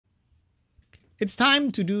It's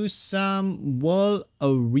time to do some World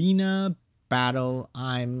Arena battle.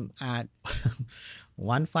 I'm at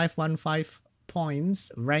 1515 points,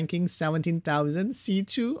 ranking 17,000,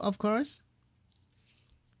 C2 of course.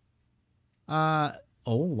 Oh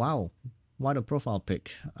wow, what a profile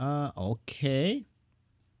pic. Okay.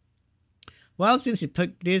 Well, since you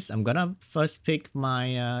picked this, I'm gonna first pick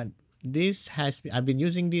my I've been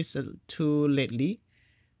using this tool lately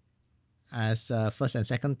as first and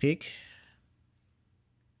second pick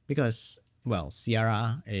because, well,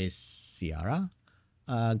 Ciara is Ciara.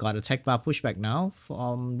 Got attack bar pushback now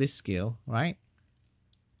from this skill, right?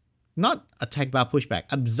 Not attack bar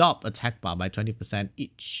pushback, absorb attack bar by 20%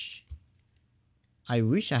 each. I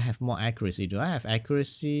wish I have more accuracy. Do I have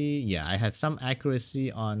accuracy? Yeah, I have some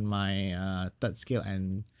accuracy on my third skill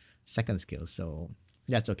and second skill, so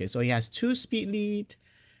that's okay. So he has 2 speed lead,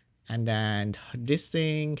 and then this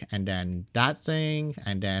thing, and then that thing,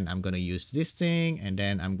 and then I'm gonna use this thing, and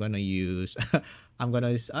then I'm gonna use I'm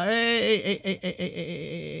gonna use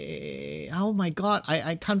oh my god,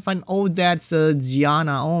 I can't find. Oh, that's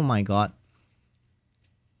Gianna. Oh my god,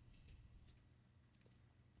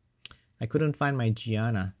 I couldn't find my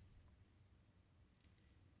Gianna.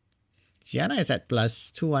 Gianna is at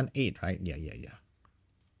plus 218, right? Yeah.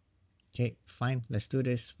 Okay, fine. Let's do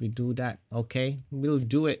this. We do that. Okay, we'll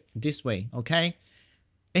do it this way. Okay.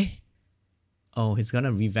 Eh? Oh, he's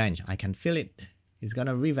gonna revenge. I can feel it. He's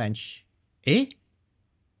gonna revenge. Eh?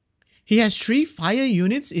 He has 3 fire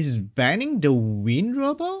units. Is banning the wind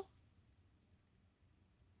robo?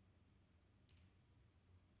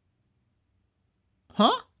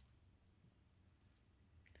 Huh?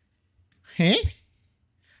 Hey?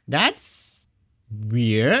 That's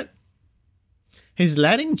weird. He's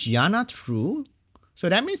letting Gianna through. So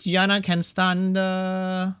that means Gianna can stun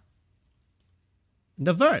the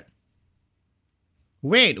vert.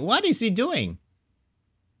 Wait, what is he doing?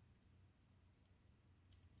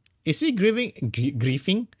 Is he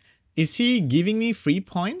griefing? Is he giving me free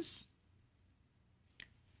points?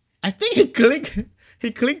 I think he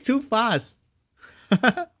clicked too fast.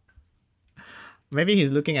 Maybe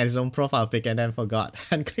he's looking at his own profile pic and then forgot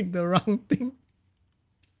and clicked the wrong thing.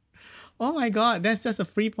 Oh my god, that's just a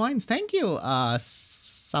free points. Thank you,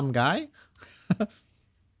 some guy.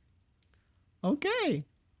 Okay.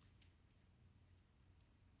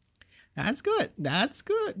 That's good. That's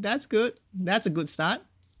good. That's good. That's a good start.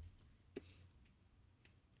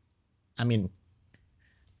 I mean,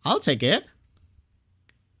 I'll take it.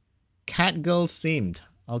 Catgirl seemed.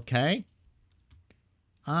 Okay.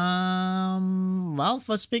 Well,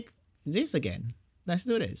 first pick this again. Let's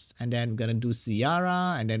do this. And then we're gonna do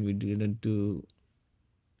Ciara, and then we're gonna do...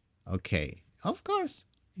 Okay. Of course.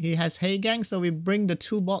 He has Hey Gang, so we bring the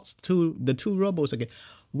 2 bots to the 2 robos again.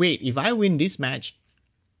 Wait, if I win this match,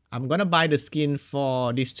 I'm gonna buy the skin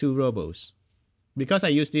for these 2 robos. Because I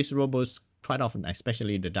use these robos quite often,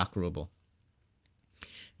 especially the Dark Robo.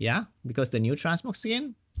 Yeah, because the new Transmog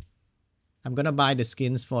skin, I'm gonna buy the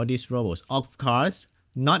skins for these robos. Of course,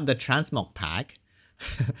 not the Transmog pack,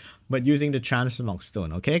 but using the Transmog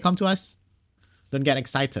stone. Okay, come to us. Don't get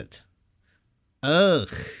excited. Ugh.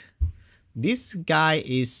 This guy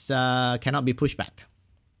is cannot be pushed back.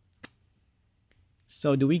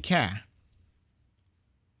 So do we care?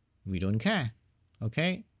 We don't care.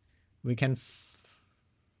 Okay, we can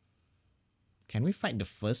we fight the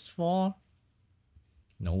first 4?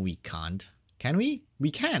 No, we can't. Can we? We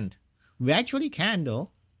can't. We actually can though.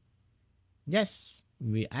 Yes,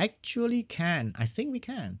 we actually can. I think we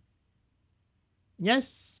can.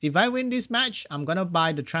 Yes, if I win this match, I'm gonna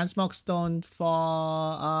buy the Transmog Stone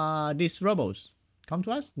for these robos. Come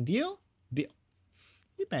to us. Deal? Deal.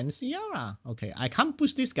 He bans Ciara. Okay, I can't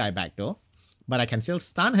push this guy back though. But I can still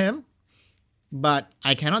stun him. But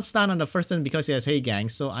I cannot stun on the first turn because he has Hey Gang.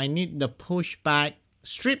 So I need the pushback.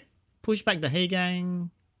 Strip. Push back the Hey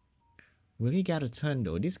Gang. Will he get a turn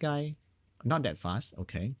though? This guy, not that fast.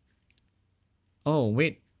 Okay. Oh,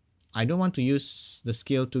 wait. I don't want to use the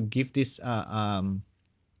skill to give this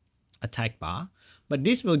attack bar. But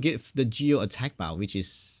this will give the Geo attack bar, which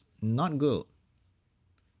is not good.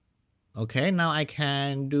 Okay, now I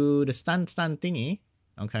can do the stun thingy.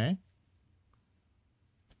 Okay.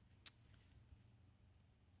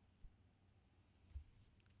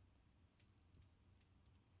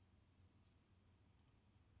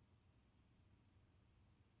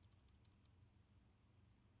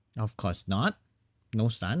 Of course not. No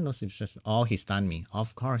stun, no sleep. Oh, he stunned me.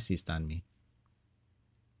 Of course he stunned me.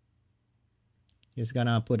 He's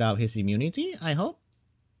gonna put out his immunity, I hope.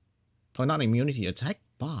 Oh, not immunity, attack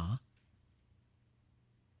bar.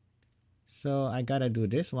 So I gotta do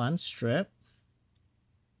this one, strip.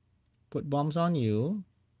 Put bombs on you.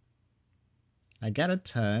 I get a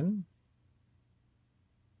turn.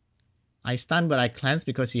 I stun, but I cleanse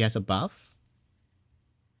because he has a buff.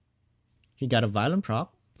 He got a violent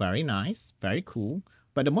proc. Very nice. Very cool.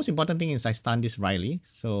 But the most important thing is I stun this Riley.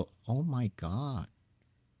 So, oh my god.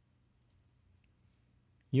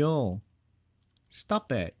 Yo.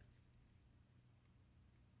 Stop it.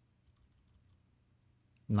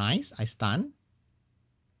 Nice. I stun.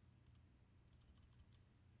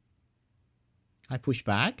 I push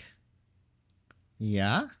back.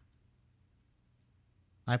 Yeah.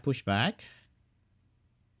 I push back.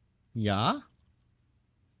 Yeah.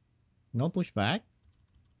 No pushback.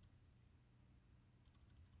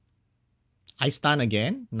 I stun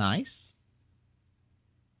again. Nice.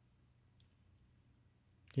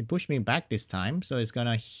 He pushed me back this time, so it's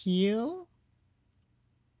gonna heal.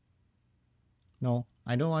 No,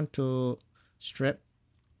 I don't want to strip.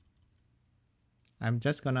 I'm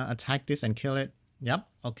just gonna attack this and kill it. Yep,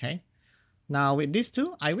 okay. Now with these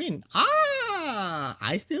two, I win. Ah,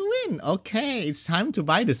 I still win. Okay, it's time to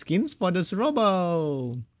buy the skins for this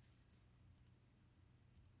robo.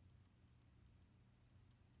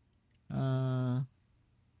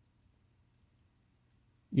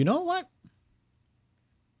 You know what?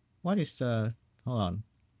 What is the... Hold on.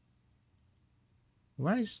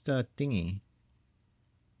 Where is the thingy?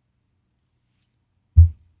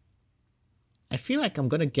 I feel like I'm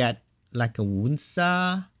gonna get like a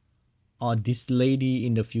Wunsa or this lady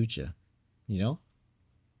in the future. You know?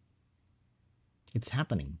 It's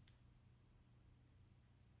happening.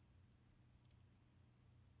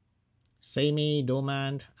 Seimi,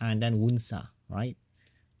 Domand, and then Wunsa, right?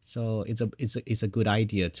 So it's a good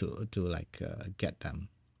idea to like get them.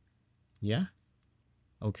 Yeah.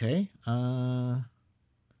 Okay.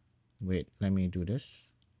 Wait, let me do this.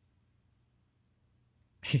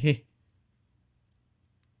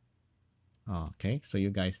 Okay, so you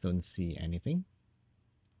guys don't see anything.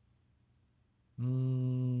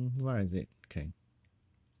 Where is it? Okay.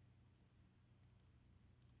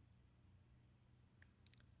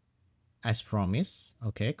 As promised.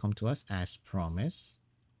 Okay, come to us as promised.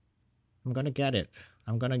 I'm gonna get it.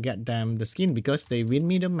 I'm gonna get them the skin because they win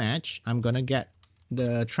me the match. I'm gonna get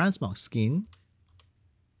the transmog skin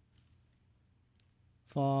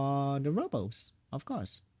for the robos, of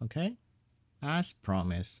course. Okay, as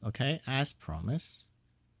promised. Okay, as promised.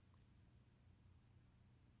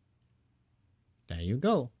 There you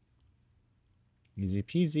go. Easy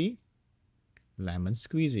peasy. Lemon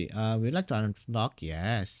squeezy. We'd like to unlock.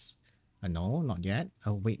 Yes. No, not yet.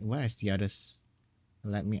 Oh wait, where is the others?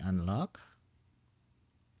 Let me unlock.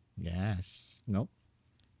 Yes. Nope.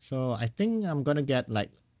 So I think I'm gonna get like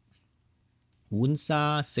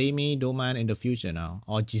Wunsa, Seimi, Doman in the future now.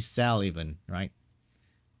 Or Giselle even, right?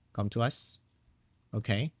 Come to us.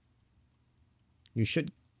 Okay. You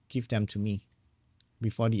should give them to me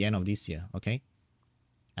before the end of this year, okay?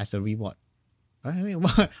 As a reward. Wait,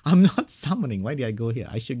 what? I'm not summoning. Why did I go here?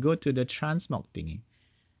 I should go to the transmog thingy.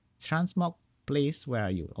 Transmog place, where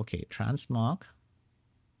are you? Okay, transmog.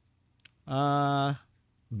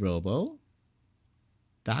 Robo.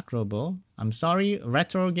 Dark Robo. I'm sorry,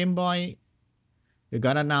 Retro Game Boy. You're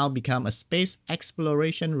gonna now become a Space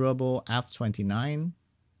Exploration Robo F29.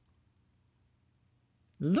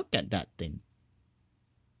 Look at that thing.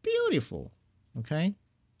 Beautiful. Okay.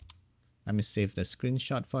 Let me save the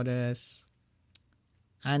screenshot for this.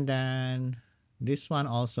 And then this one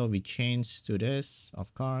also we change to this,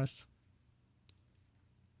 of course.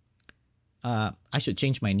 I should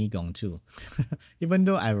change my Nigong too. Even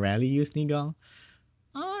though I rarely use Nigong.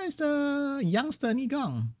 Oh, it's the youngster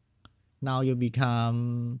Nigong. Now you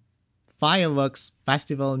become Fireworks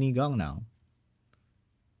Festival Nigong now.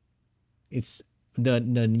 It's the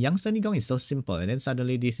youngster Nigong is so simple, and then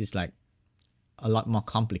suddenly this is like a lot more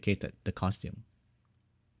complicated, the costume.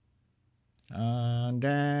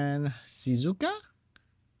 Then Shizuka.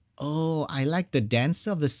 Oh, I like the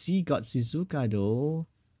Dancer of the Sea God Shizuka though.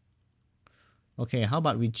 Okay, how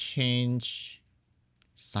about we change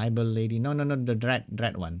Cyber Lady? No, the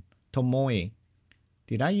dread one. Tomoe.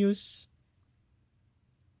 Did I use?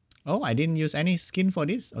 Oh, I didn't use any skin for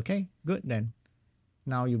this. Okay, good then.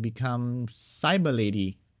 Now you become Cyber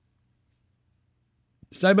Lady.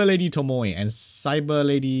 Cyber Lady Tomoe and Cyber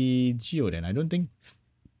Lady Geo then. I don't think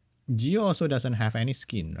Geo also doesn't have any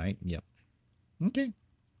skin, right? Yep. Okay.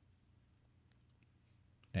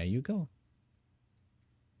 There you go.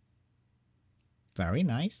 Very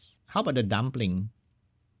nice. How about the dumpling?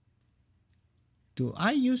 Do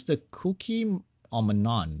I use the cookie or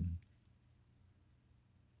Manon?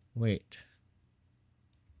 Wait.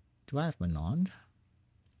 Do I have Manon?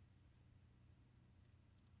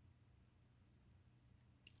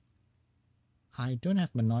 I don't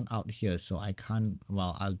have Manon out here, so I can't,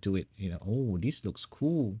 well, I'll do it, you know. Oh, this looks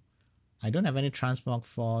cool. I don't have any transmog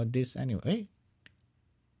for this anyway.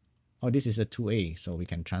 Oh, this is a 2A, so we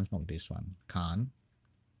can transmog this one. Can't.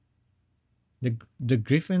 The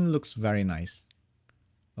Griffin looks very nice.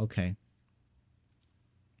 Okay.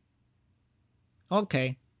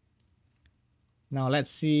 Okay. Now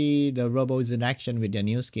let's see the robos in action with their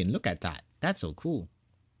new skin. Look at that. That's so cool.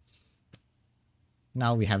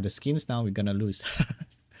 Now we have the skins. Now we're gonna lose.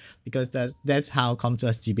 Because that's how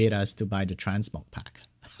COM2US debate us to buy the transmog pack.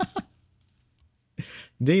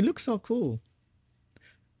 They look so cool.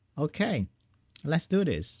 Okay. Let's do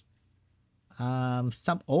this.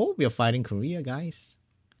 Oh, we're fighting Korea, guys.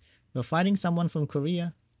 We're fighting someone from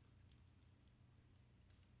Korea.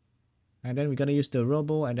 And then we're gonna use the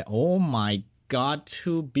robo and then, oh my god,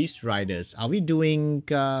 2 beast riders. Are we doing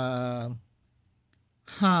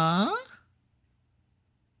huh?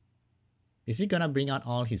 Is he gonna bring out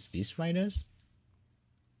all his beast riders?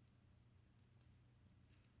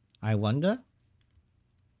 I wonder.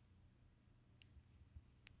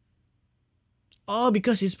 Oh,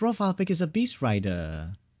 because his profile pic is a beast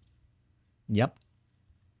rider. Yep.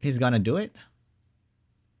 He's gonna do it.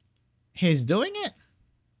 He's doing it.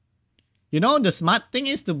 You know, the smart thing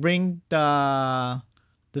is to bring the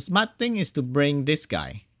smart thing is to bring this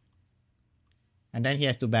guy. And then he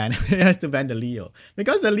has to ban the Leo.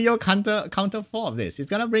 Because the Leo counter 4 of this. He's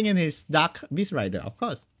gonna bring in his Dark Beast Rider, of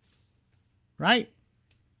course. Right?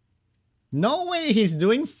 No way he's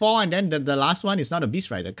doing 4 and then the last one is not a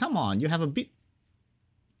Beast Rider. Come on, you have a bit.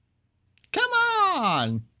 Come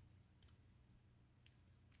on!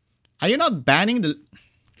 Are you not banning the...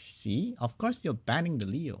 See? Of course you're banning the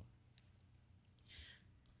Leo.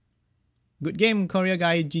 Good game, Korea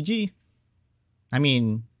guy. GG. I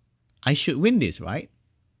mean, I should win this, right?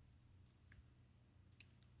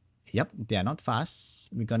 Yep, they are not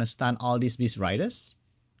fast. We're gonna stun all these beast riders.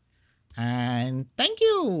 And thank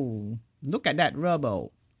you! Look at that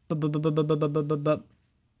robo.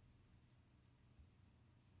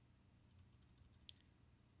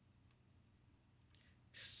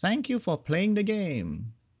 Thank you for playing the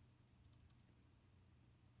game.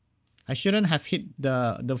 I shouldn't have hit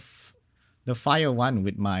the fire one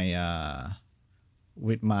with my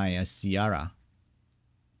Ciara.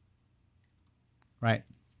 Right.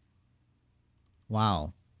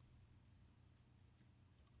 Wow.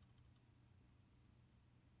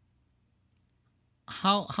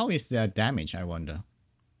 How is their damage, I wonder?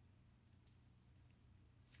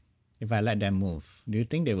 If I let them move, do you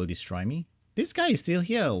think they will destroy me? This guy is still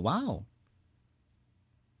here. Wow.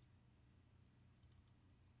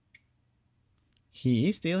 He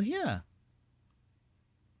is still here.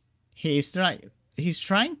 He's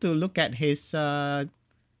trying to look at his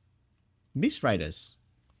Beast Riders.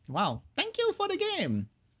 Wow. Thank you for the game.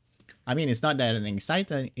 I mean, it's not that an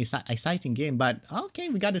exciting game, but okay,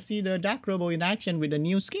 we got to see the Dark Robo in action with the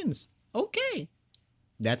new skins. Okay.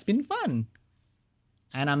 That's been fun.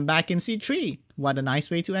 And I'm back in C3. What a nice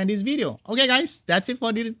way to end this video. Okay, guys, that's it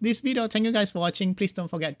for this video. Thank you guys for watching. Please don't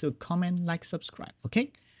forget to comment, like, subscribe.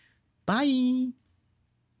 Okay? Bye.